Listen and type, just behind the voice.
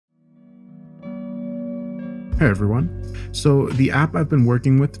Hey everyone. So the app I've been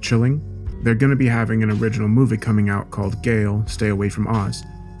working with, Chilling, they're going to be having an original movie coming out called Gale, Stay Away from Oz.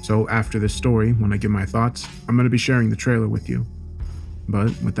 So after this story, when I give my thoughts, I'm going to be sharing the trailer with you. But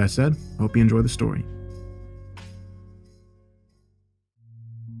with that said, hope you enjoy the story.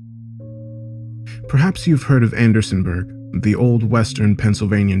 Perhaps you've heard of Andersonsburg, the old western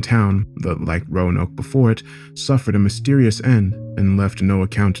Pennsylvanian town that, like Roanoke before it, suffered a mysterious end and left no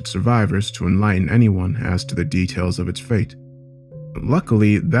accounted survivors to enlighten anyone as to the details of its fate.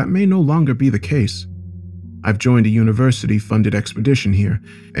 Luckily, that may no longer be the case. I've joined a university-funded expedition here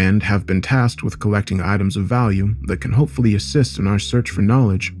and have been tasked with collecting items of value that can hopefully assist in our search for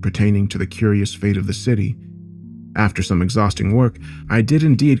knowledge pertaining to the curious fate of the city. After some exhausting work, I did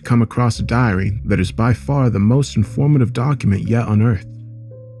indeed come across a diary that is by far the most informative document yet unearthed.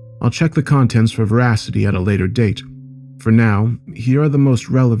 I'll check the contents for veracity at a later date. For now, here are the most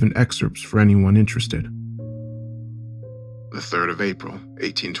relevant excerpts for anyone interested. The 3rd of April,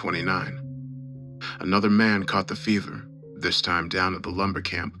 1829. Another man caught the fever, this time down at the lumber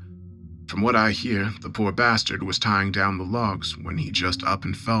camp. From what I hear, the poor bastard was tying down the logs when he just up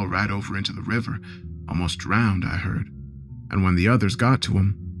and fell right over into the river. Almost drowned, I heard. And when the others got to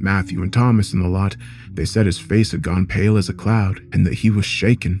him, Matthew and Thomas and the lot, they said his face had gone pale as a cloud and that he was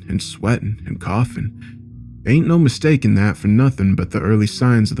shaking and sweating and coughing. Ain't no mistaking that for nothing but the early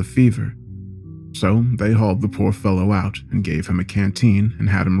signs of the fever. So they hauled the poor fellow out and gave him a canteen and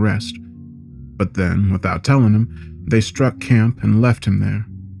had him rest. But then, without telling him, they struck camp and left him there.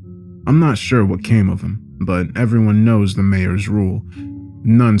 I'm not sure what came of him, but everyone knows the mayor's rule.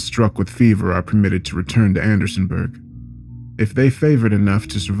 None struck with fever are permitted to return to Andersonsburg. If they favored enough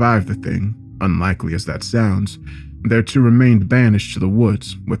to survive the thing, unlikely as that sounds, they're to remain banished to the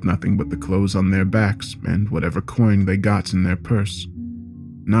woods with nothing but the clothes on their backs and whatever coin they got in their purse.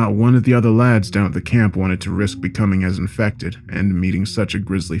 Not one of the other lads down at the camp wanted to risk becoming as infected and meeting such a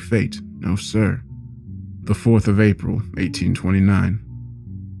grisly fate, no sir. The 4th of April, 1829.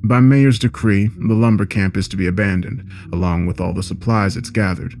 By mayor's decree, the lumber camp is to be abandoned, along with all the supplies it's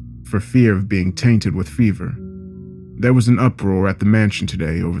gathered, for fear of being tainted with fever. There was an uproar at the mansion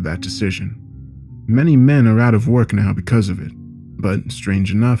today over that decision. Many men are out of work now because of it, but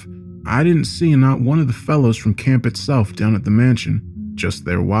strange enough, I didn't see not one of the fellows from camp itself down at the mansion, just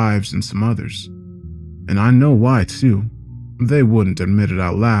their wives and some others. And I know why too. They wouldn't admit it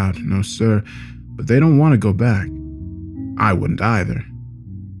out loud, no sir, but they don't want to go back. I wouldn't either.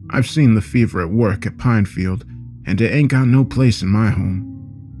 I've seen the fever at work at Pinefield, and it ain't got no place in my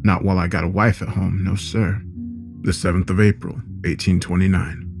home. Not while I got a wife at home, no sir. The 7th of April,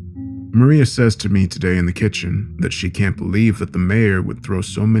 1829. Maria says to me today in the kitchen that she can't believe that the mayor would throw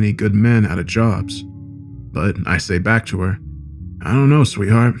so many good men out of jobs. But I say back to her, I don't know,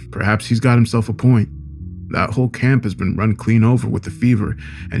 sweetheart, perhaps he's got himself a point. That whole camp has been run clean over with the fever,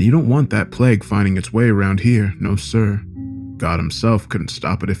 and you don't want that plague finding its way around here, no sir. God himself couldn't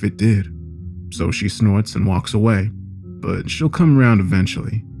stop it if it did. So she snorts and walks away, but she'll come around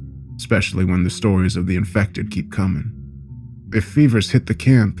eventually, especially when the stories of the infected keep coming. If fevers hit the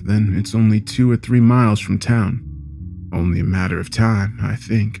camp, then it's only 2 or 3 miles from town. Only a matter of time, I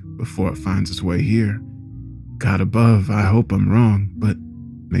think, before it finds its way here. God above, I hope I'm wrong, but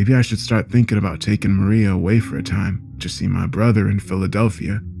maybe I should start thinking about taking Maria away for a time to see my brother in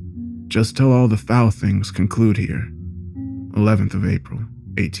Philadelphia, just till all the foul things conclude here. 11th of April,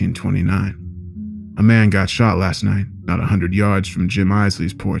 1829. A man got shot last night, not 100 yards from Jim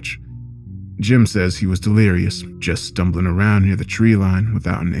Isley's porch. Jim says he was delirious, just stumbling around near the tree line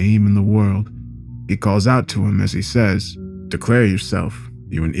without an aim in the world. He calls out to him as he says, "Declare yourself.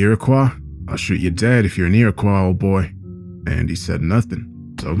 You an Iroquois? I'll shoot you dead if you're an Iroquois, old boy." And he said nothing,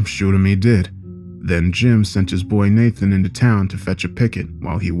 so shoot him he did. Then Jim sent his boy Nathan into town to fetch a picket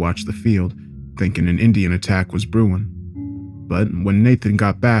while he watched the field, thinking an Indian attack was brewing. But when Nathan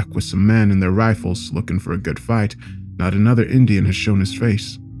got back with some men and their rifles looking for a good fight, not another Indian had shown his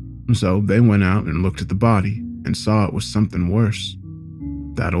face. So they went out and looked at the body and saw it was something worse.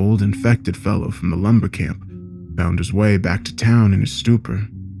 That old infected fellow from the lumber camp found his way back to town in his stupor,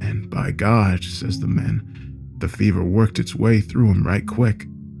 and by God, says the men, the fever worked its way through him right quick.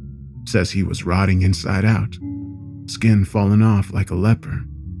 Says he was rotting inside out, skin falling off like a leper,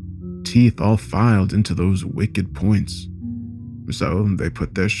 teeth all filed into those wicked points. So they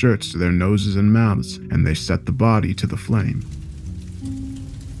put their shirts to their noses and mouths, and they set the body to the flame.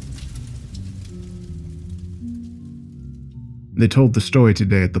 They told the story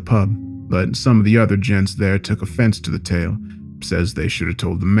today at the pub, but some of the other gents there took offense to the tale, says they should have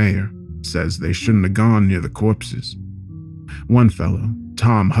told the mayor, says they shouldn't have gone near the corpses. One fellow,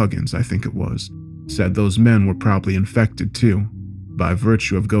 Tom Huggins I think it was, Said those men were probably infected too, by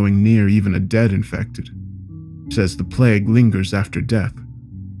virtue of going near even a dead infected. Says the plague lingers after death.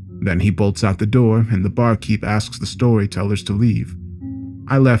 Then he bolts out the door and the barkeep asks the storytellers to leave.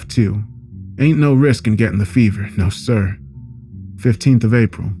 I left too. Ain't no risk in getting the fever, no sir. 15th of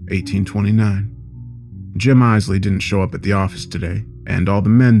April, 1829. Jim Isley didn't show up at the office today, and all the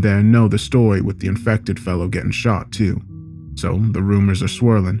men there know the story with the infected fellow getting shot too. So the rumors are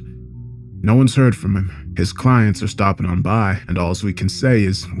swirling. No one's heard from him. His clients are stopping on by, and alls we can say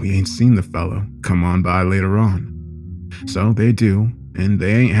is we ain't seen the fellow. Come on by later on. So they do, and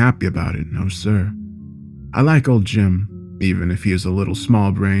they ain't happy about it, no sir. I like old Jim, even if he is a little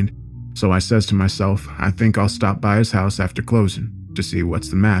small-brained, so I says to myself, I think I'll stop by his house after closing to see what's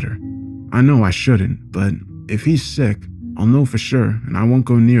the matter. I know I shouldn't, but if he's sick, I'll know for sure, and I won't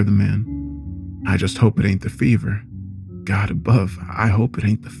go near the man. I just hope it ain't the fever. God above, I hope it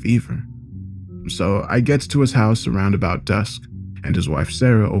ain't the fever. So I gets to his house around about dusk, and his wife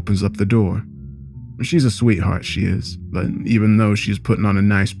Sarah opens up the door. She's a sweetheart, she is, but even though she's putting on a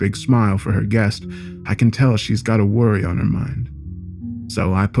nice big smile for her guest, I can tell she's got a worry on her mind.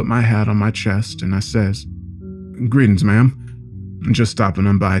 So I put my hat on my chest and I says, "Greetings, ma'am. Just stopping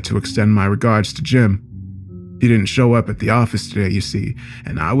on by to extend my regards to Jim. He didn't show up at the office today, you see,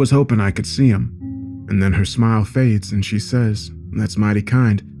 and I was hoping I could see him." And then her smile fades and she says, "That's mighty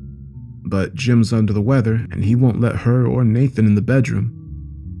kind. But Jim's under the weather and he won't let her or Nathan in the bedroom.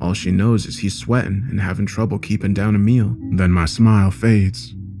 All she knows is he's sweating and having trouble keeping down a meal." Then my smile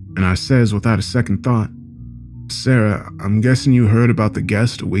fades, and I says without a second thought, "Sarah, I'm guessing you heard about the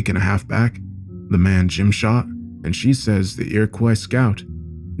guest a week and a half back? The man Jim shot?" And she says the Iroquois scout.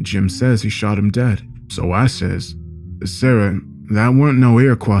 Jim says he shot him dead. So I says, "Sarah, that weren't no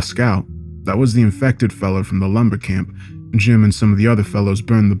Iroquois scout. That was the infected fellow from the lumber camp. Jim and some of the other fellows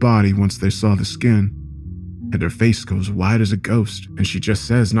burned the body once they saw the skin." And her face goes white as a ghost, and she just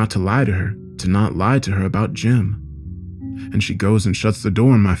says not to lie to her, to not lie to her about Jim. And she goes and shuts the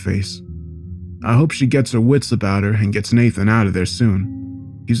door in my face. I hope she gets her wits about her and gets Nathan out of there soon.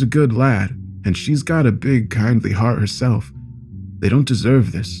 He's a good lad, and she's got a big, kindly heart herself. They don't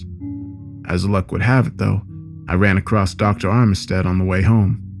deserve this. As luck would have it, though, I ran across Dr. Armistead on the way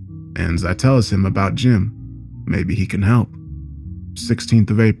home, and I tells him about Jim. Maybe he can help. 16th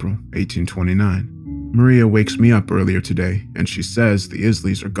of April, 1829. Maria wakes me up earlier today, and she says the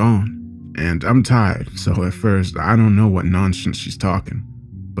Isleys are gone. And I'm tired, so at first I don't know what nonsense she's talking.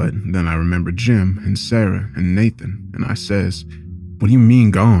 But then I remember Jim and Sarah and Nathan, and I says, "What do you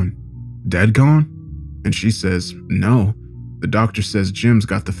mean gone? Dead gone?" And she says, "No, the doctor says Jim's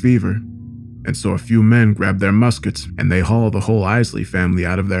got the fever." And so a few men grab their muskets and they haul the whole Isley family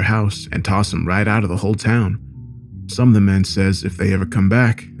out of their house and toss them right out of the whole town. Some of the men says if they ever come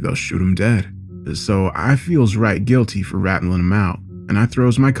back, they'll shoot 'em dead. So I feels right guilty for rattling 'em out, and I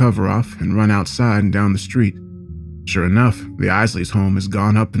throws my cover off and run outside and down the street. Sure enough, the Isleys' home has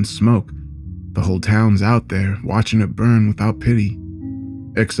gone up in smoke. The whole town's out there watching it burn without pity.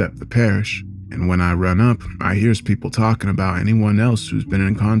 Except the parish. And when I run up, I hears people talking about anyone else who's been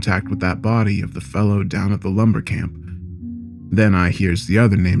in contact with that body of the fellow down at the lumber camp. Then I hears the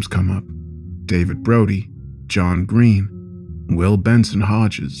other names come up. David Brody, John Green, Will Benson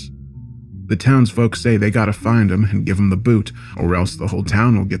Hodges. The townsfolk say they gotta find him and give him the boot, or else the whole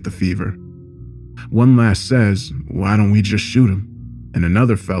town will get the fever. One lass says, "Why don't we just shoot him?" And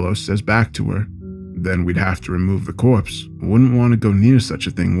another fellow says back to her, "Then we'd have to remove the corpse. Wouldn't want to go near such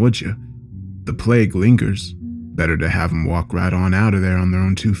a thing, would you? The plague lingers. Better to have them walk right on out of there on their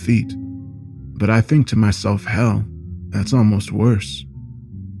own 2 feet. But I think to myself, hell, that's almost worse.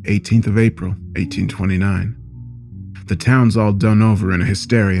 18th of April, 1829. The town's all done over in a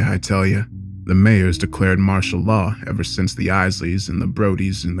hysteria, I tell you. The mayor's declared martial law ever since the Isleys and the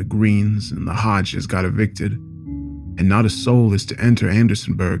Brodys and the Greens and the Hodges got evicted. And not a soul is to enter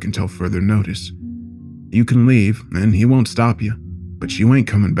Andersonsburg until further notice. You can leave, and he won't stop you, but you ain't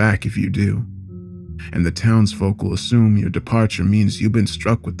coming back if you do. And the townsfolk will assume your departure means you've been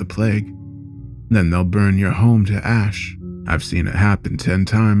struck with the plague. Then they'll burn your home to ash. I've seen it happen 10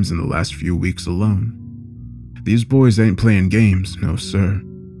 times in the last few weeks alone. These boys ain't playing games, no sir.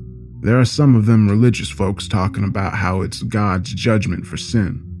 There are some of them religious folks talking about how it's God's judgment for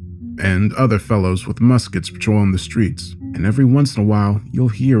sin, and other fellows with muskets patrolling the streets, and every once in a while you'll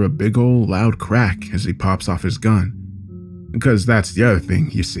hear a big old loud crack as he pops off his gun. Because that's the other thing,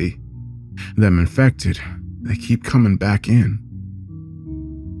 you see. Them infected, they keep coming back in.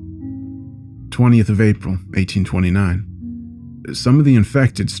 20th of April, 1829. Some of the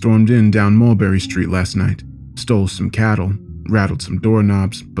infected stormed in down Mulberry Street last night, stole some cattle, rattled some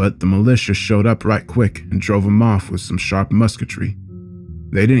doorknobs, but the militia showed up right quick and drove them off with some sharp musketry.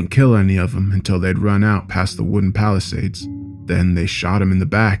 They didn't kill any of them until they'd run out past the wooden palisades. Then they shot him in the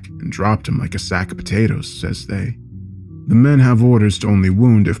back and dropped him like a sack of potatoes, says they. The men have orders to only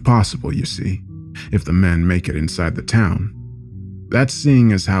wound if possible, you see, if the men make it inside the town. That's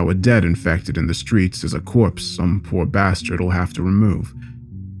seeing as how a dead infected in the streets is a corpse some poor bastard will have to remove.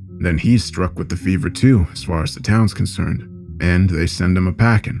 Then he's struck with the fever too, as far as the town's concerned, and they send him a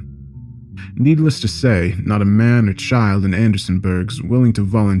packing. Needless to say, not a man or child in Andersonsburg's willing to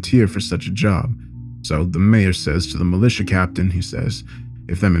volunteer for such a job. So the mayor says to the militia captain, he says,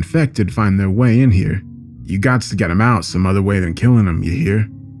 if them infected find their way in here, you gots to get 'em out some other way than killing 'em, you hear?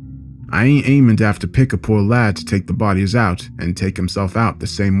 I ain't aiming to have to pick a poor lad to take the bodies out and take himself out the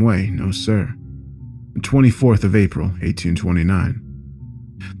same way, no sir. 24th of April, 1829.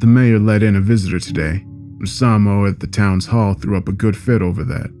 The mayor let in a visitor today. Samo at the town's hall threw up a good fit over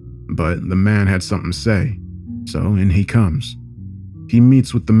that, but the man had something to say, so in he comes. He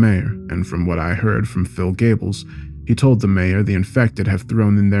meets with the mayor, and from what I heard from Phil Gables, he told the mayor the infected have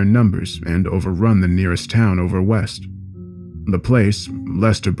thrown in their numbers and overrun the nearest town over west. The place,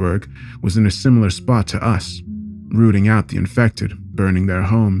 Leicesterburg, was in a similar spot to us, rooting out the infected, burning their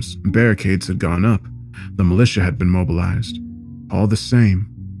homes, barricades had gone up, the militia had been mobilized. All the same,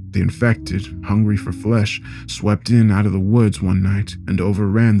 the infected, hungry for flesh, swept in out of the woods one night and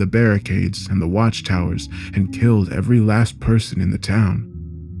overran the barricades and the watchtowers and killed every last person in the town.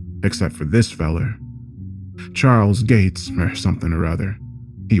 Except for this feller. Charles Gates, or something or other.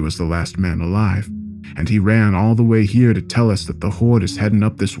 He was the last man alive, and he ran all the way here to tell us that the horde is heading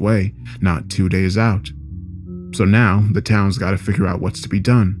up this way, not 2 days out. So now, the town's gotta figure out what's to be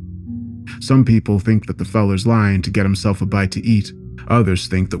done. Some people think that the feller's lying to get himself a bite to eat. Others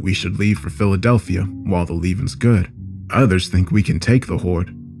think that we should leave for Philadelphia while the leaving's good. Others think we can take the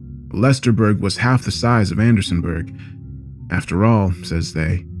horde. Leicesterburg was half the size of Andersonsburg. After all, says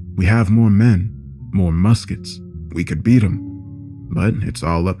they, we have more men, more muskets. We could beat 'em. But it's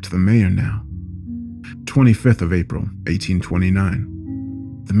all up to the mayor now. 25th of April, 1829.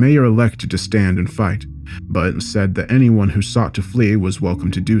 The mayor elected to stand and fight, but said that anyone who sought to flee was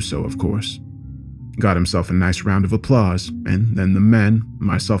welcome to do so, of course. Got himself a nice round of applause, and then the men,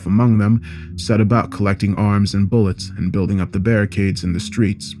 myself among them, set about collecting arms and bullets and building up the barricades in the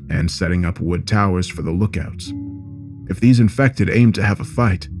streets and setting up wood towers for the lookouts. If these infected aim to have a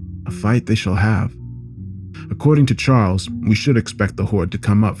fight they shall have. According to Charles, we should expect the horde to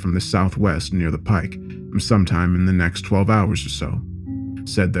come up from the southwest near the pike, sometime in the next 12 hours or so.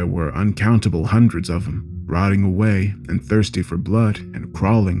 Said there were uncountable hundreds of them, rotting away and thirsty for blood and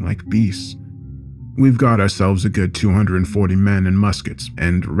crawling like beasts. We've got ourselves a good 240 men and muskets,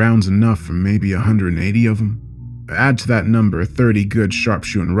 and rounds enough for maybe 180 of them. Add to that number 30 good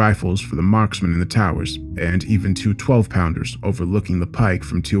sharpshooting rifles for the marksmen in the towers, and even 2 12-pounders overlooking the pike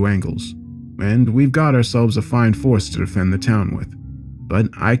from 2 angles. And we've got ourselves a fine force to defend the town with. But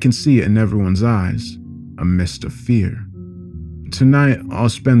I can see it in everyone's eyes, a mist of fear. Tonight, I'll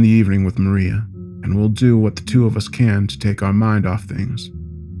spend the evening with Maria, and we'll do what the 2 of us can to take our mind off things.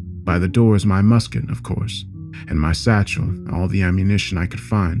 By the door is my musket, of course, and my satchel, all the ammunition I could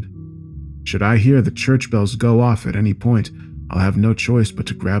find. Should I hear the church bells go off at any point, I'll have no choice but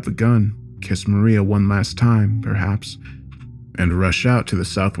to grab the gun, kiss Maria one last time, perhaps, and rush out to the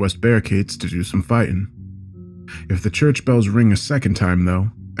southwest barricades to do some fighting. If the church bells ring a second time,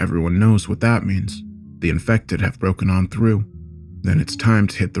 though, everyone knows what that means. The infected have broken on through. Then it's time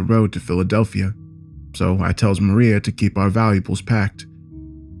to hit the road to Philadelphia. So I tells Maria to keep our valuables packed.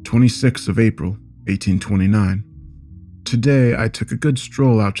 26th of April, 1829. Today, I took a good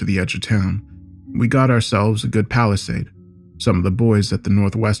stroll out to the edge of town. We got ourselves a good palisade. Some of the boys at the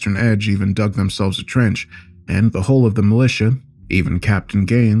northwestern edge even dug themselves a trench, and the whole of the militia, even Captain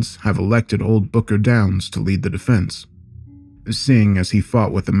Gaines, have elected old Booker Downs to lead the defense, seeing as he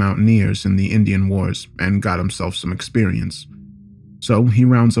fought with the mountaineers in the Indian Wars and got himself some experience. So he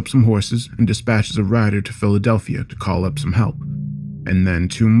rounds up some horses and dispatches a rider to Philadelphia to call up some help, and then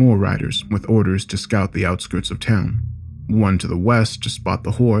 2 more riders with orders to scout the outskirts of town, one to the west to spot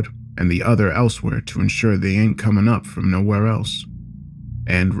the horde, and the other elsewhere to ensure they ain't coming up from nowhere else,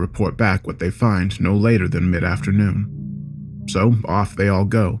 and report back what they find no later than mid-afternoon. So off they all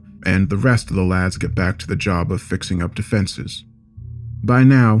go, and the rest of the lads get back to the job of fixing up defenses. By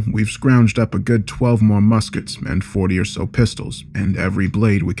now, we've scrounged up a good 12 more muskets and 40 or so pistols, and every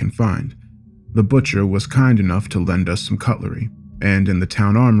blade we can find. The butcher was kind enough to lend us some cutlery, and in the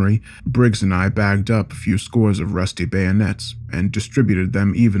town armory, Briggs and I bagged up a few scores of rusty bayonets and distributed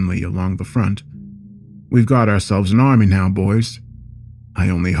them evenly along the front. We've got ourselves an army now, boys. I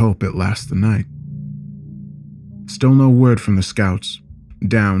only hope it lasts the night." Still no word from the scouts.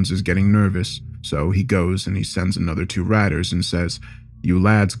 Downs is getting nervous, so he goes and he sends another 2 riders and says, "You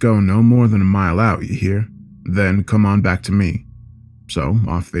lads go no more than a mile out, you hear? Then come on back to me." So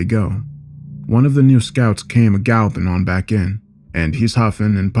off they go. One of the new scouts came a-galloping on back in, and he's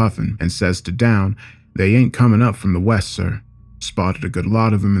huffing and puffing and says to Down, "They ain't coming up from the west, sir. Spotted a good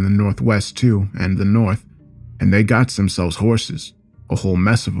lot of them in the northwest too, and the north, and they got themselves horses, a whole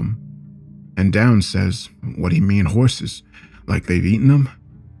mess of them." And Down says, "What do you mean horses? Like they've eaten them?"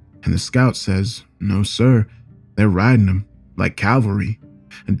 And the scout says, "No, sir, they're riding them, like cavalry,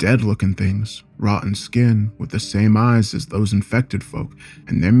 and dead-looking things, rotten skin, with the same eyes as those infected folk,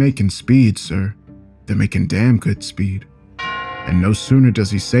 and they're making speed, sir. They're making damn good speed." And no sooner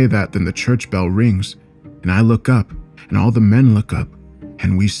does he say that than the church bell rings, and I look up, and all the men look up,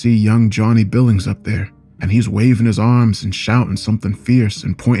 and we see young Johnny Billings up there, and he's waving his arms and shouting something fierce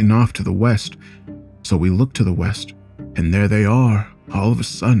and pointing off to the west. So we look to the west, and there they are, all of a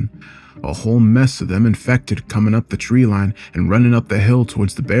sudden, a whole mess of them infected coming up the tree line and running up the hill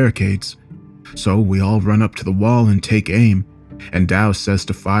towards the barricades. So we all run up to the wall and take aim, and Dow says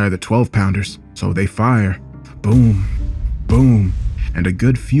to fire the 12-pounders, so they fire. Boom, boom, and a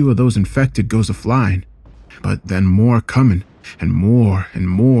good few of those infected goes a-flying. But then more coming, and more and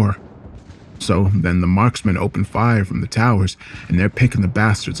more. So then the marksmen open fire from the towers, and they're picking the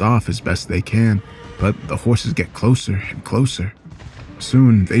bastards off as best they can, but the horses get closer and closer.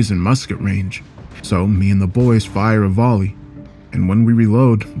 Soon they's in musket range, so me and the boys fire a volley, and when we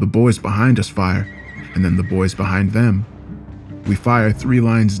reload, the boys behind us fire, and then the boys behind them. We fire 3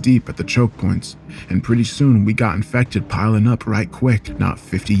 lines deep at the choke points, and pretty soon we got infected piling up right quick, not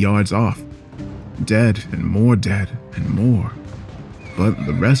 50 yards off. Dead and more, and more. But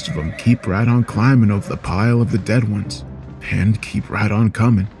the rest of them keep right on climbing over the pile of the dead ones, and keep right on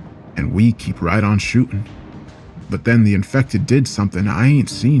coming, and we keep right on shooting. But then the infected did something I ain't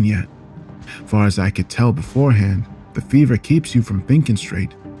seen yet. Far as I could tell beforehand, the fever keeps you from thinking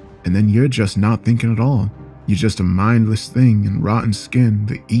straight, and then you're just not thinking at all. You're just a mindless thing in rotten skin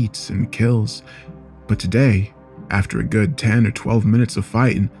that eats and kills. But today, after a good 10 or 12 minutes of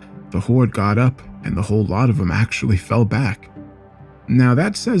fighting, the horde got up and the whole lot of them actually fell back. Now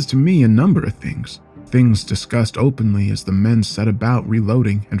that says to me a number of things discussed openly as the men set about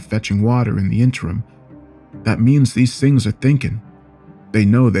reloading and fetching water in the interim. That means these things are thinking. They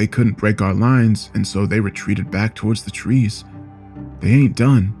know they couldn't break our lines, and so they retreated back towards the trees. They ain't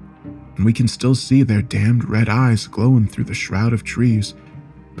done, and we can still see their damned red eyes glowing through the shroud of trees,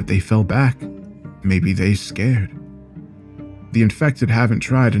 but they fell back. Maybe they scared. The infected haven't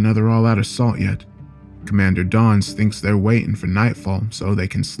tried another all-out assault yet. Commander Dawns thinks they're waiting for nightfall so they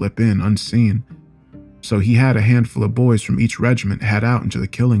can slip in unseen. So he had a handful of boys from each regiment head out into the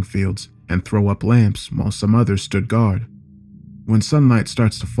killing fields and throw up lamps while some others stood guard. When sunlight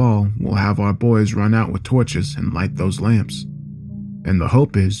starts to fall, we'll have our boys run out with torches and light those lamps. And the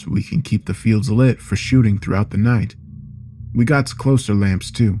hope is we can keep the fields lit for shooting throughout the night. We got closer lamps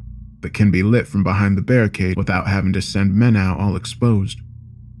too, that can be lit from behind the barricade without having to send men out all exposed.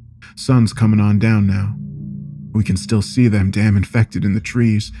 Sun's coming on down now. We can still see them damn infected in the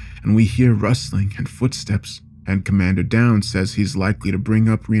trees, and we hear rustling and footsteps, and Commander Downs says he's likely to bring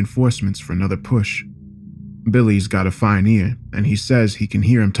up reinforcements for another push. Billy's got a fine ear, and he says he can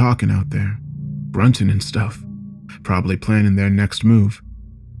hear him talking out there, grunting and stuff, probably planning their next move.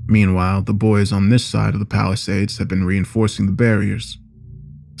 Meanwhile, the boys on this side of the palisades have been reinforcing the barriers.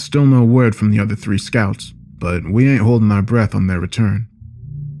 Still no word from the other 3 scouts, but we ain't holding our breath on their return.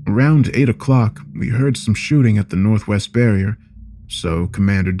 Around 8 o'clock, we heard some shooting at the northwest barrier, so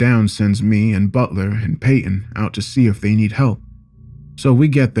Commander Downs sends me and Butler and Peyton out to see if they need help. So we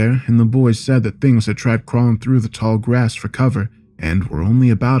get there, and the boys said that things had tried crawling through the tall grass for cover, and were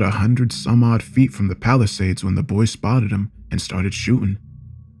only about 100-some-odd feet from the palisades when the boys spotted them and started shooting.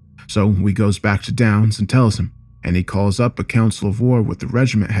 So we goes back to Downs and tells him, and he calls up a council of war with the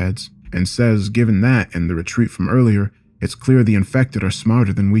regiment heads and says given that and the retreat from earlier, it's clear the infected are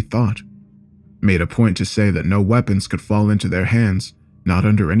smarter than we thought. Made a point to say that no weapons could fall into their hands, not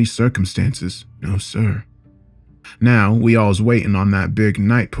under any circumstances, no sir. Now, we all's waiting on that big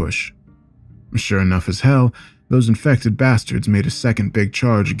night push. Sure enough as hell, those infected bastards made a second big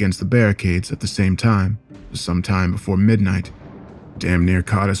charge against the barricades at the same time, sometime before midnight. Damn near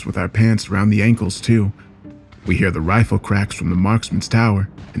caught us with our pants around the ankles too. We hear the rifle cracks from the marksman's tower,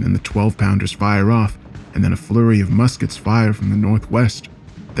 and then the 12-pounders fire off, and then a flurry of muskets fire from the northwest.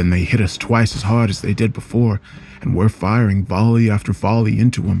 Then they hit us twice as hard as they did before, and we're firing volley after volley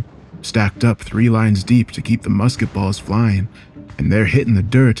into them. stacked up 3 lines deep to keep the musket balls flying, and they're hitting the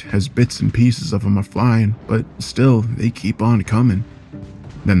dirt as bits and pieces of them are flying, but still, they keep on coming.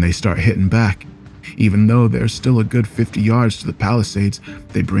 Then they start hitting back. Even though they're still a good 50 yards to the palisades,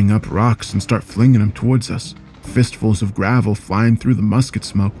 they bring up rocks and start flinging them towards us, fistfuls of gravel flying through the musket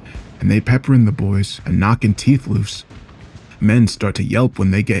smoke, and they peppering the boys and knocking teeth loose. Men start to yelp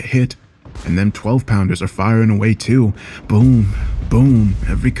when they get hit, and them 12-pounders are firing away too. Boom, boom,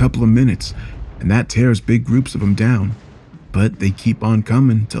 every couple of minutes, and that tears big groups of them down. But they keep on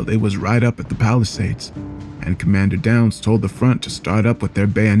coming till they was right up at the palisades, and Commander Downs told the front to start up with their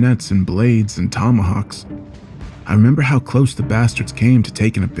bayonets and blades and tomahawks. I remember how close the bastards came to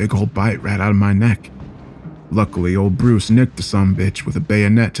taking a big old bite right out of my neck. Luckily, old Bruce nicked the sumbitch with a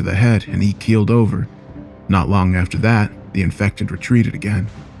bayonet to the head and he keeled over. Not long after that, the infected retreated again.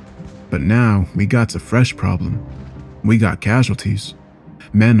 But now, we got a fresh problem. We got casualties.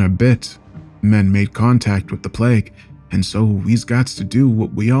 Men are bit. Men made contact with the plague, and so we's got to do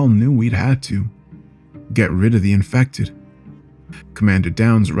what we all knew we'd had to. Get rid of the infected. Commander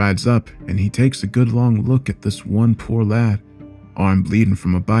Downs rides up and he takes a good long look at this one poor lad, arm bleeding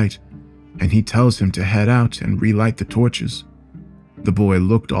from a bite, and he tells him to head out and relight the torches. The boy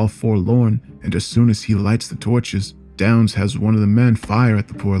looked all forlorn, and as soon as he lights the torches, Downs has one of the men fire at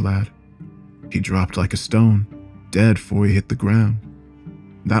the poor lad. He dropped like a stone, dead before he hit the ground.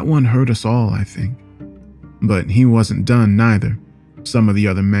 That one hurt us all, I think. But he wasn't done neither. Some of the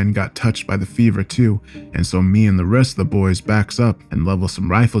other men got touched by the fever too, and so me and the rest of the boys backs up and level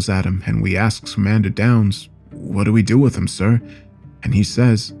some rifles at him, and we asks Commander Downs, "What do we do with him, sir?" And he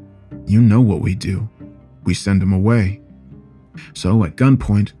says, "You know what we do. We send him away." So at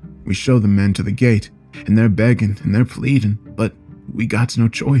gunpoint, we show the men to the gate, and they're begging and they're pleading, but we got no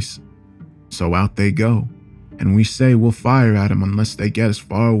choice. So out they go, and we say we'll fire at them unless they get as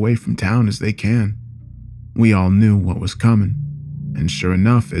far away from town as they can. We all knew what was coming, and sure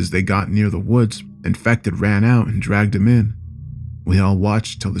enough, as they got near the woods, infected ran out and dragged him in. We all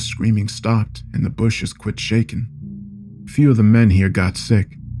watched till the screaming stopped and the bushes quit shaking. Few of the men here got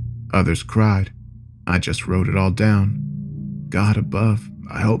sick. Others cried. I just wrote it all down. God above,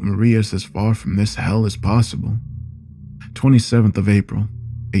 I hope Maria's as far from this hell as possible. 27th of April,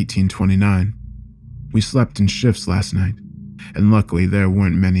 1829. We slept in shifts last night, and luckily there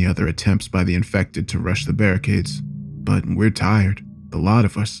weren't many other attempts by the infected to rush the barricades. But we're tired, the lot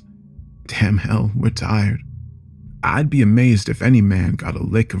of us. Damn hell, we're tired. I'd be amazed if any man got a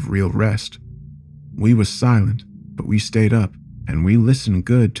lick of real rest. We was silent, but we stayed up, and we listened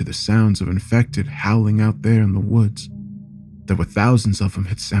good to the sounds of infected howling out there in the woods. There were thousands of them,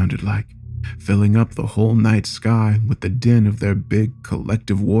 it sounded like, filling up the whole night sky with the din of their big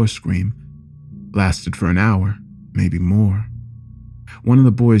collective war scream. Lasted for an hour, maybe more. One of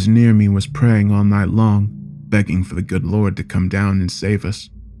the boys near me was praying all night long, begging for the good Lord to come down and save us.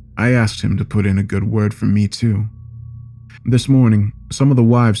 I asked him to put in a good word for me too. This morning, some of the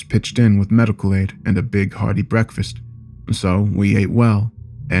wives pitched in with medical aid and a big hearty breakfast, so we ate well,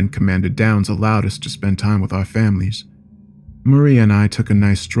 and Commander Downs allowed us to spend time with our families. Maria and I took a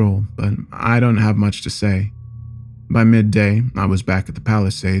nice stroll, but I don't have much to say. By midday, I was back at the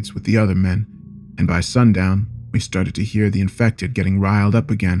Palisades with the other men, and by sundown, we started to hear the infected getting riled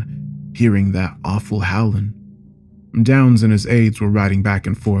up again, hearing that awful howling. Downs and his aides were riding back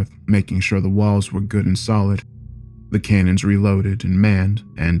and forth, making sure the walls were good and solid. The cannons reloaded and manned,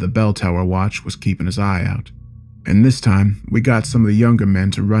 and the bell tower watch was keeping his eye out. And this time, we got some of the younger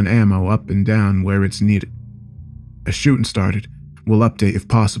men to run ammo up and down where it's needed. As shooting started, we'll update if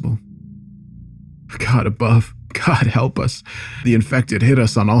possible. God above, God help us. The infected hit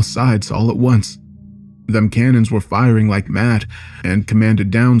us on all sides all at once. Them cannons were firing like mad, and Commander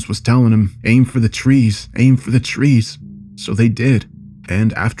Downs was telling them, aim for the trees, aim for the trees. So they did,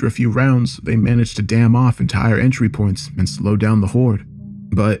 and after a few rounds, they managed to dam off entire entry points and slow down the horde.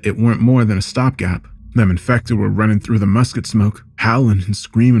 But it weren't more than a stopgap. Them infected were running through the musket smoke, howling and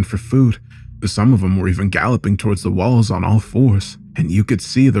screaming for food. Some of them were even galloping towards the walls on all fours, and you could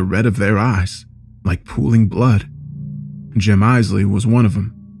see the red of their eyes, like pooling blood. Jim Isley was one of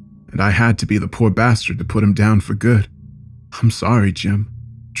them, and I had to be the poor bastard to put him down for good. I'm sorry, Jim.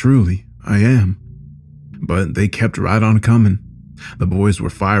 Truly, I am. But they kept right on coming. The boys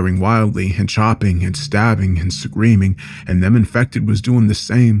were firing wildly and chopping and stabbing and screaming, and them infected was doing the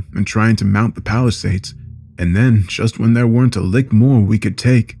same and trying to mount the palisades. And then, just when there weren't a lick more we could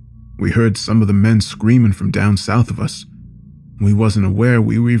take, we heard some of the men screaming from down south of us. We wasn't aware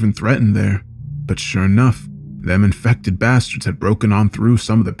we were even threatened there, but sure enough, them infected bastards had broken on through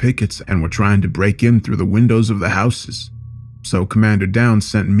some of the pickets and were trying to break in through the windows of the houses. So Commander Downs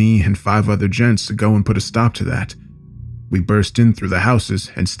sent me and 5 other gents to go and put a stop to that. We burst in through the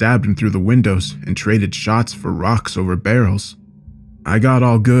houses and stabbed him through the windows and traded shots for rocks over barrels. I got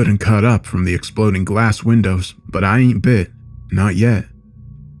all good and cut up from the exploding glass windows, but I ain't bit. Not yet.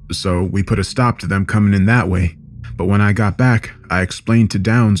 So we put a stop to them coming in that way. But when I got back, I explained to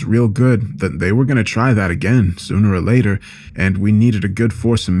Downs real good that they were going to try that again sooner or later, and we needed a good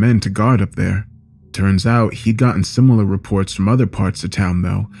force of men to guard up there. Turns out he'd gotten similar reports from other parts of town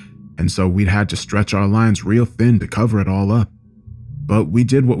though, and so we'd had to stretch our lines real thin to cover it all up. But we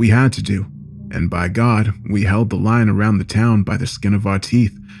did what we had to do, and by God, we held the line around the town by the skin of our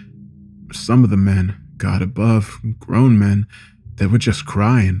teeth. Some of the men, God above, grown men, they were just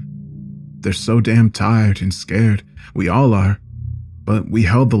crying. They're so damn tired and scared. We all are. But we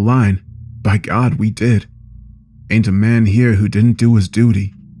held the line. By God, we did. Ain't a man here who didn't do his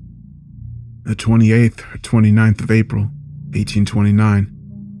duty. The 28th or 29th of April,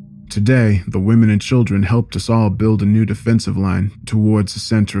 1829. Today, the women and children helped us all build a new defensive line towards the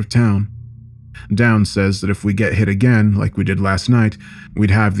center of town. Downs says that if we get hit again, like we did last night,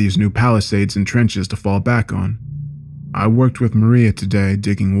 we'd have these new palisades and trenches to fall back on. I worked with Maria today,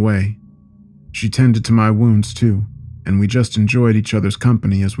 digging away. She tended to my wounds too, and we just enjoyed each other's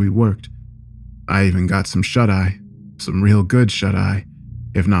company as we worked. I even got some shut-eye, some real good shut-eye,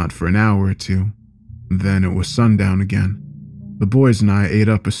 if not for an hour or two. Then it was sundown again. The boys and I ate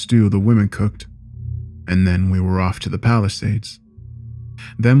up a stew the women cooked, and then we were off to the palisades.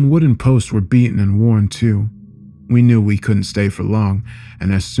 Them wooden posts were beaten and worn too. We knew we couldn't stay for long,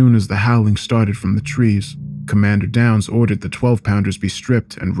 and as soon as the howling started from the trees, Commander Downs ordered the 12-pounders be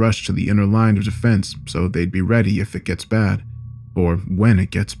stripped and rushed to the inner line of defense so they'd be ready if it gets bad. Or when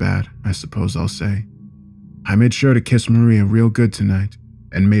it gets bad, I suppose I'll say. I made sure to kiss Maria real good tonight,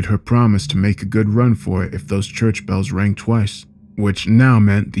 and made her promise to make a good run for it if those church bells rang twice, which now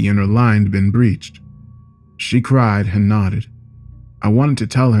meant the inner line had been breached. She cried and nodded. I wanted to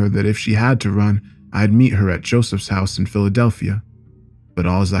tell her that if she had to run, I'd meet her at Joseph's house in Philadelphia, but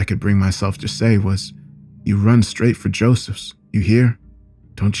all I could bring myself to say was, "You run straight for Joseph's, you hear?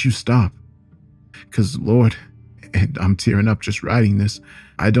 Don't you stop. 'Cause Lord, and I'm tearing up just writing this,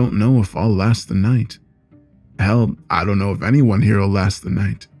 I don't know if I'll last the night. Hell, I don't know if anyone here will last the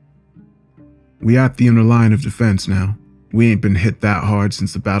night." We at the inner line of defense now. We ain't been hit that hard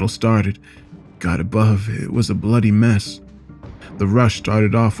since the battle started. God above, it was a bloody mess. The rush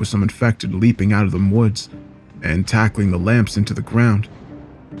started off with some infected leaping out of the woods and tackling the lamps into the ground.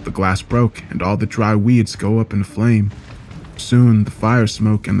 The glass broke and all the dry weeds go up in a flame. Soon, the fire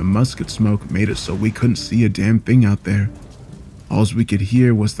smoke and the musket smoke made it so we couldn't see a damn thing out there. Alls we could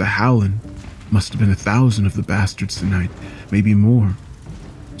hear was the howling. Must have been 1,000 of the bastards tonight, maybe more.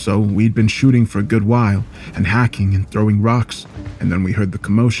 So we'd been shooting for a good while and hacking and throwing rocks, and then we heard the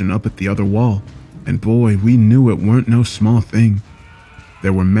commotion up at the other wall. And boy, we knew it weren't no small thing.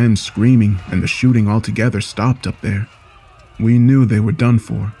 There were men screaming and the shooting altogether stopped up there. We knew they were done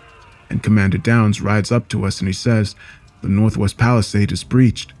for, and Commander Downs rides up to us and he says, "The northwest palisade is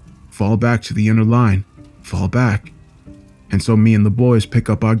breached. Fall back to the inner line. Fall back." And so me and the boys pick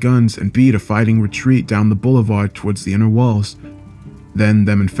up our guns and beat a fighting retreat down the boulevard towards the inner walls. Then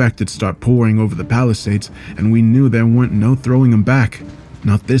them infected start pouring over the palisades, and we knew there weren't no throwing them back.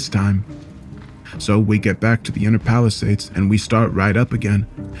 Not this time. So we get back to the inner palisades and we start right up again,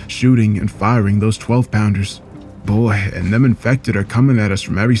 shooting and firing those 12-pounders. Boy, and them infected are coming at us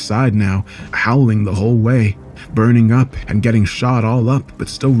from every side now, howling the whole way, burning up and getting shot all up, but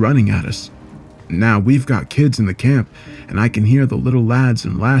still running at us. Now we've got kids in the camp, and I can hear the little lads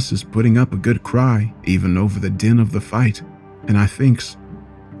and lasses putting up a good cry, even over the din of the fight. And I thinks,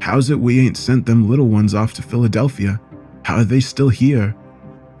 how's it we ain't sent them little ones off to Philadelphia? How are they still here?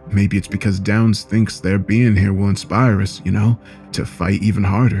 Maybe it's because Downs thinks their being here will inspire us, to fight even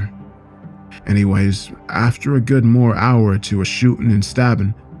harder. Anyways, after a good more hour or two of shooting and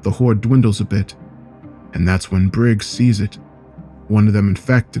stabbing, the horde dwindles a bit. And that's when Briggs sees it. One of them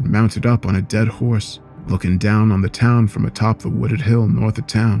infected mounted up on a dead horse, looking down on the town from atop the wooded hill north of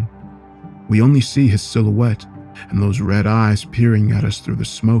town. We only see his silhouette and those red eyes peering at us through the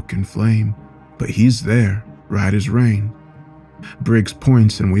smoke and flame, but he's there, right as rain. Briggs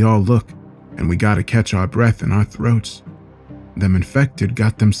points and we all look, and we gotta catch our breath in our throats. Them infected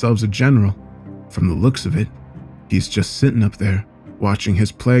got themselves a general. From the looks of it, he's just sitting up there, watching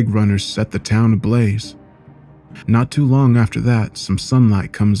his plague runners set the town ablaze. Not too long after that, some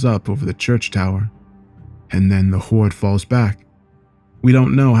sunlight comes up over the church tower, and then the horde falls back. We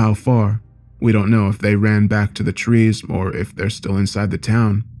don't know how far. We don't know if they ran back to the trees or if they're still inside the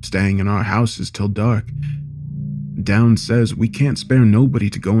town, staying in our houses till dark. Downs says we can't spare nobody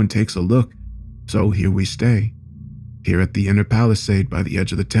to go and takes a look, so here we stay, here at the inner palisade by the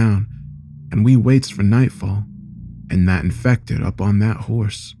edge of the town, and we waits for nightfall, and that infected up on that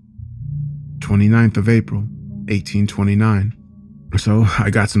horse. 29th of April, 1829. So I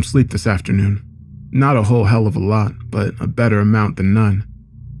got some sleep this afternoon. Not a whole hell of a lot, but a better amount than none.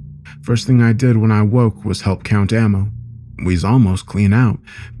 First thing I did when I woke was help count ammo. We's almost clean out,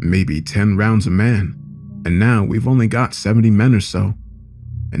 maybe 10 rounds a man, and now we've only got 70 men or so.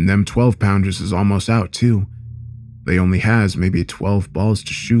 And them 12-pounders is almost out too. They only has maybe 12 balls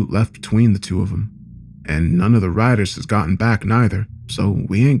to shoot left between the two of them. And none of the riders has gotten back neither, so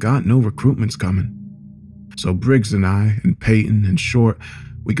we ain't got no recruitments coming. So Briggs and I, and Peyton and Short,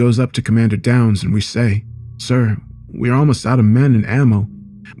 we goes up to Commander Downs and we say, "Sir, we're almost out of men and ammo.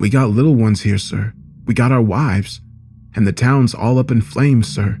 We got little ones here, sir. We got our wives. And the town's all up in flames,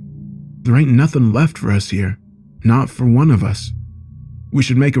 sir. There ain't nothing left for us here. Not for one of us. We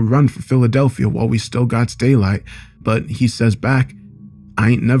should make a run for Philadelphia while we still got daylight," but he says back,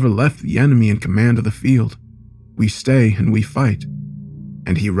 "I ain't never left the enemy in command of the field. We stay and we fight."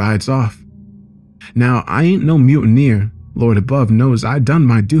 And he rides off. Now, I ain't no mutineer. Lord above knows I done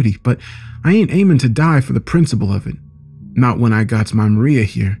my duty, but I ain't aiming to die for the principle of it. Not when I got my Maria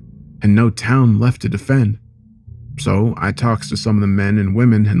here, and no town left to defend. So I talks to some of the men and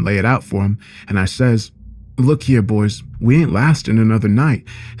women and lay it out for 'em, and I says, "Look here, boys, we ain't lasting another night,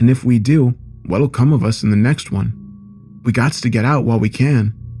 and if we do, what'll come of us in the next one? We gots to get out while we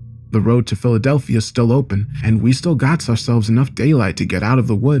can. The road to Philadelphia's still open, and we still gots ourselves enough daylight to get out of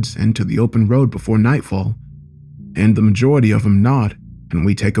the woods and to the open road before nightfall." And the majority of 'em nod, and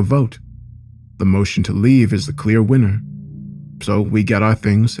we take a vote. The motion to leave is the clear winner. So we get our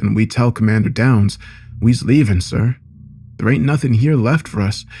things, and we tell Commander Downs, "We's leaving, sir. There ain't nothing here left for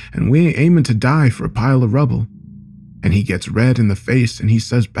us, and we ain't aiming to die for a pile of rubble." And he gets red in the face, and he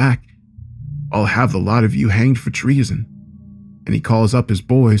says back, "I'll have the lot of you hanged for treason." And he calls up his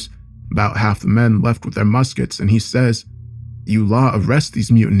boys, about half the men left with their muskets, and he says, "You law arrest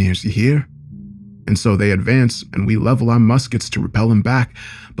these mutineers, you hear?" And so they advance, and we level our muskets to repel them back,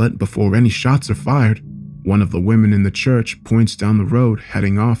 but before any shots are fired, one of the women in the church points down the road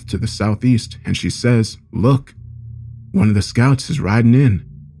heading off to the southeast, and she says, "Look, one of the scouts is riding in."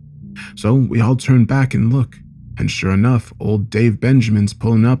 So we all turn back and look, and sure enough, old Dave Benjamin's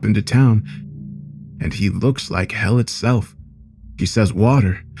pulling up into town, and he looks like hell itself. He says,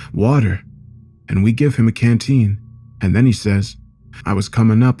 "Water, water," and we give him a canteen, and then he says, "I was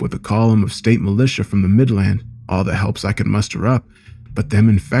coming up with a column of state militia from the Midland, all the helps I could muster up, but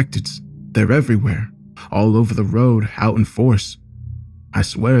them infecteds, they're everywhere, all over the road, out in force. I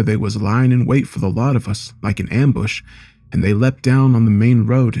swear they was lying in wait for the lot of us, like an ambush, and they leapt down on the main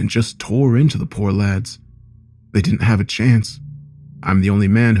road and just tore into the poor lads. They didn't have a chance. I'm the only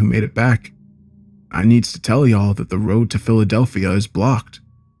man who made it back. I needs to tell y'all that the road to Philadelphia is blocked.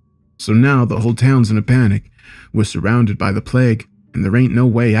 So now the whole town's in a panic. We're surrounded by the plague, and there ain't no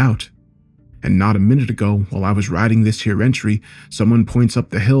way out. And not a minute ago, while I was riding this here entry, someone points up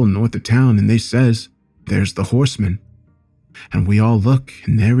the hill north of town and they says, 'There's the horseman.' And we all look,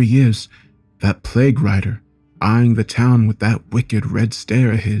 and there he is, that plague rider, eyeing the town with that wicked red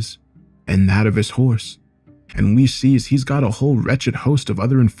stare of his, and that of his horse. And we sees he's got a whole wretched host of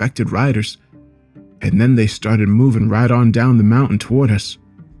other infected riders. And then they started moving right on down the mountain toward us.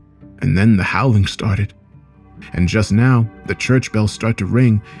 And then the howling started. And just now, the church bells start to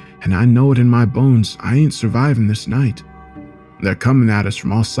ring, and I know it in my bones I ain't surviving this night. They're coming at us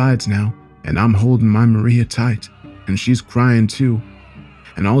from all sides now, and I'm holding my Maria tight, and she's crying too.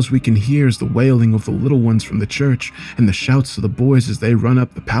 And alls we can hear is the wailing of the little ones from the church, and the shouts of the boys as they run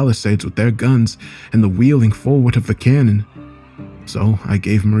up the palisades with their guns, and the wheeling forward of the cannon. So I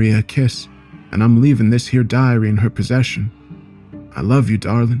gave Maria a kiss, and I'm leaving this here diary in her possession. I love you,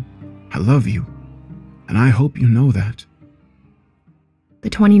 darling. I love you. And I hope you know that." The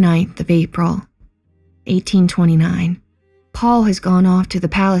 29th of April, 1829. Paul has gone off to the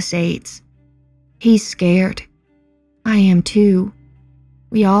Palisades. He's scared. I am too.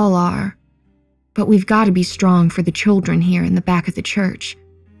 We all are. But we've got to be strong for the children here in the back of the church.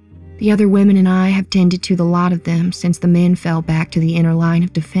 The other women and I have tended to the lot of them since the men fell back to the inner line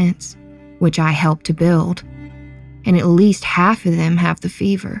of defense, which I helped to build. And at least half of them have the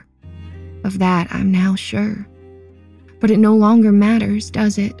fever. Of that I'm now sure. But it no longer matters,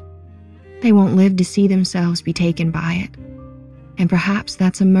 does it? They won't live to see themselves be taken by it. And perhaps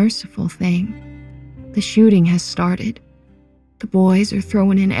that's a merciful thing. The shooting has started. The boys are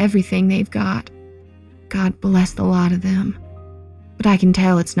throwing in everything they've got. God bless the lot of them. But I can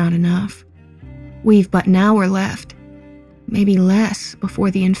tell it's not enough. We've but an hour left, maybe less,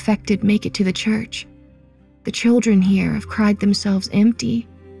 before the infected make it to the church. The children here have cried themselves empty,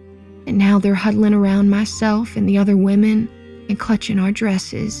 and now they're huddling around myself and the other women and clutching our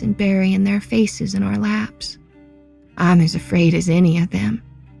dresses and burying their faces in our laps. I'm as afraid as any of them,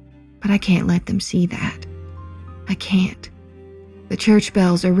 but I can't let them see that. I can't. The church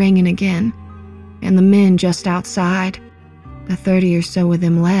bells are ringing again, and the men just outside, the 30 or so of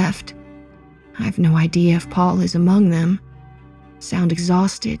them left. I've no idea if Paul is among them. Sound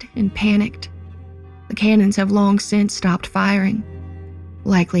exhausted and panicked. The cannons have long since stopped firing,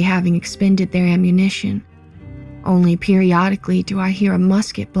 likely having expended their ammunition. Only periodically do I hear a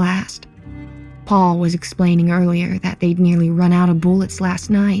musket blast. Paul was explaining earlier that they'd nearly run out of bullets last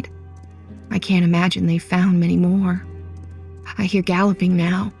night. I can't imagine they found many more. I hear galloping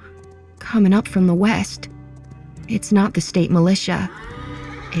now, coming up from the west. It's not the state militia.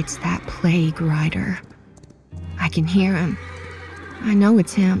 It's that plague rider. I can hear him. I know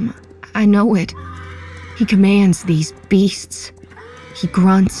it's him. I know it. He commands these beasts. He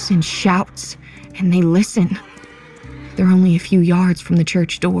grunts and shouts, and they listen. They're only a few yards from the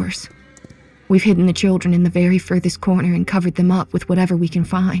church doors. We've hidden the children in the very furthest corner and covered them up with whatever we can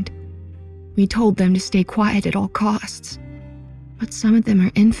find. We told them to stay quiet at all costs. But some of them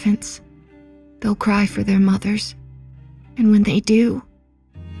are infants. They'll cry for their mothers. And when they do,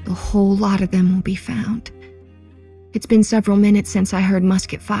 the whole lot of them will be found. It's been several minutes since I heard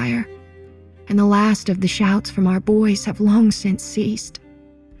musket fire, and the last of the shouts from our boys have long since ceased.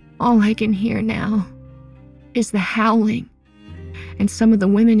 All I can hear now is the howling, and some of the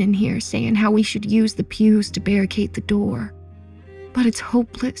women in here saying how we should use the pews to barricade the door. But it's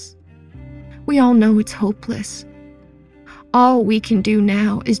hopeless. We all know it's hopeless. All we can do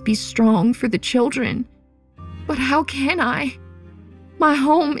now is be strong for the children. But how can I? My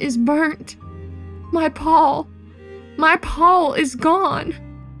home is burnt. My Paul is gone.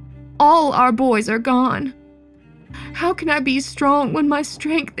 All our boys are gone. How can I be strong when my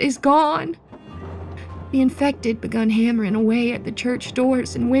strength is gone? The infected begun hammering away at the church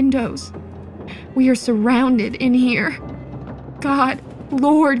doors and windows. We are surrounded in here. God,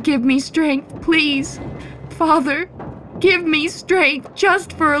 Lord, give me strength, please. Father, give me strength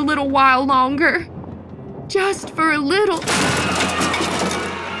just for a little while longer. Just for a little...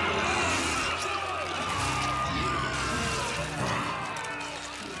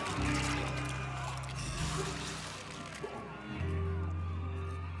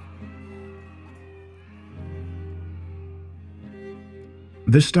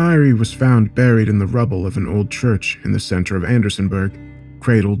 This diary was found buried in the rubble of an old church in the center of Andersonsburg,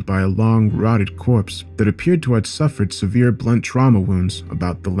 cradled by a long, rotted corpse that appeared to have suffered severe blunt trauma wounds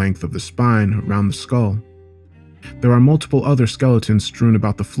about the length of the spine around the skull. There are multiple other skeletons strewn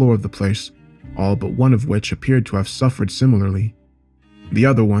about the floor of the place, all but one of which appeared to have suffered similarly. The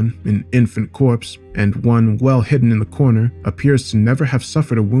other one, an infant corpse, and one well hidden in the corner, appears to never have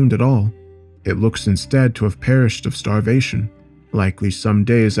suffered a wound at all. It looks instead to have perished of starvation, likely some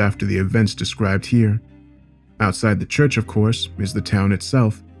days after the events described here. Outside the church, of course, is the town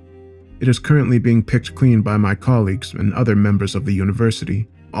itself. It is currently being picked clean by my colleagues and other members of the university,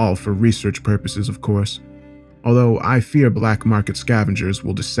 all for research purposes, of course. Although I fear black market scavengers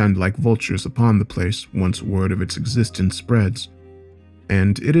will descend like vultures upon the place once word of its existence spreads.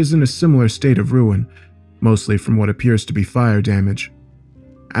 And it is in a similar state of ruin, mostly from what appears to be fire damage.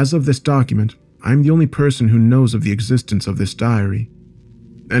 As of this document, I'm the only person who knows of the existence of this diary.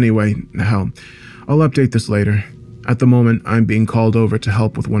 Anyway, hell, I'll update this later. At the moment, I'm being called over to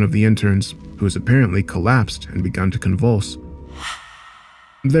help with one of the interns, who has apparently collapsed and begun to convulse.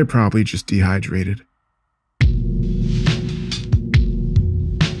 They're probably just dehydrated.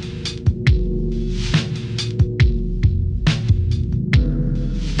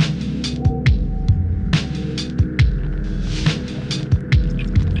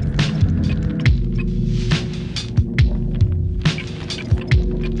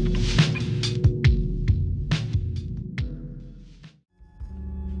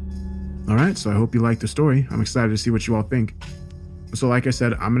 Alright, so I hope you liked the story. I'm excited to see what you all think. So like I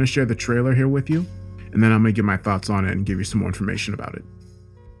said, I'm going to share the trailer here with you, and then I'm going to give my thoughts on it and give you some more information about it.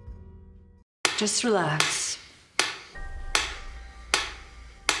 Just relax.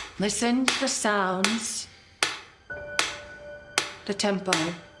 Listen to the sounds, the tempo,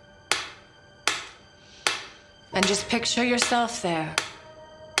 and just picture yourself there,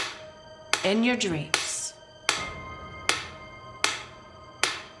 in your dreams.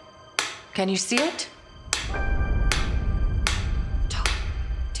 Can you see it? Talk,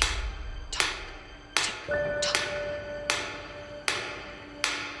 tick, talk, tick, talk.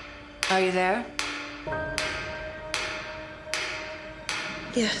 Are you there?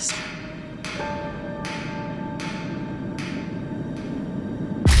 Yes.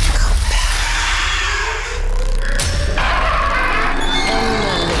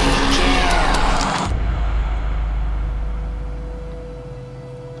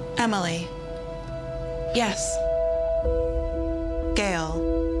 Emily. Yes. Gale.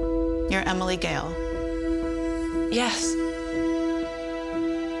 You're Emily Gale. Yes.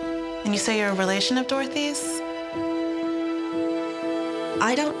 And you say you're a relation of Dorothy's?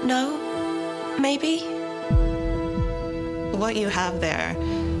 I don't know. Maybe. What you have there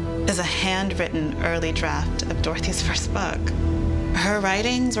is a handwritten early draft of Dorothy's first book. Her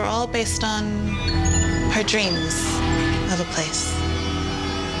writings were all based on her dreams of a place.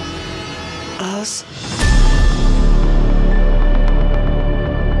 Us?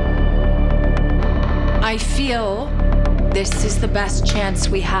 I feel this is the best chance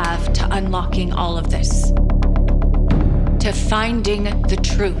we have to unlocking all of this. To finding the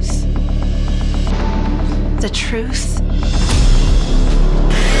truth. The truth?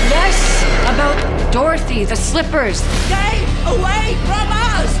 Yes! About Dorothy, the slippers. Stay away from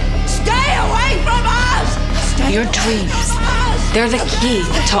us! Stay away from us! Stay Your away dreams. from us! They're the key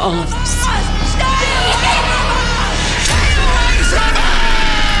to all of this. Stay away from us! Stay away from us!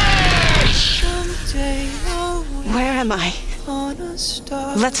 Where am I?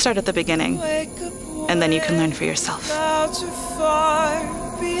 Let's start at the beginning, and then you can learn for yourself. Not too far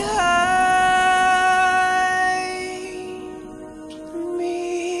behind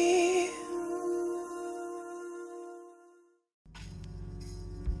me.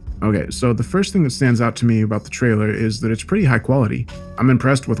 Okay, so the first thing that stands out to me about the trailer is that it's pretty high quality. I'm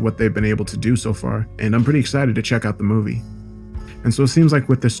impressed with what they've been able to do so far, and I'm pretty excited to check out the movie. And so it seems like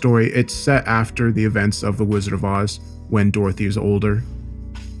with this story, it's set after the events of The Wizard of Oz, when Dorothy is older.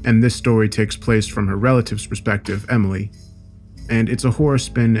 And this story takes place from her relative's perspective, Emily. And it's a horror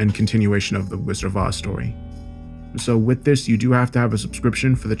spin and continuation of the Wizard of Oz story. So with this, you do have to have a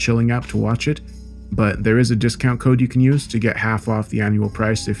subscription for the Chilling app to watch it, but there is a discount code you can use to get half off the annual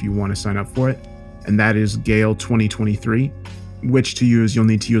price if you want to sign up for it, and that is Gale 2023, which to use you'll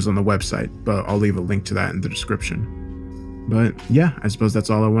need to use on the website, but I'll leave a link to that in the description. But yeah, I suppose that's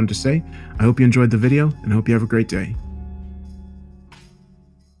all I wanted to say. I hope you enjoyed the video, and I hope you have a great day.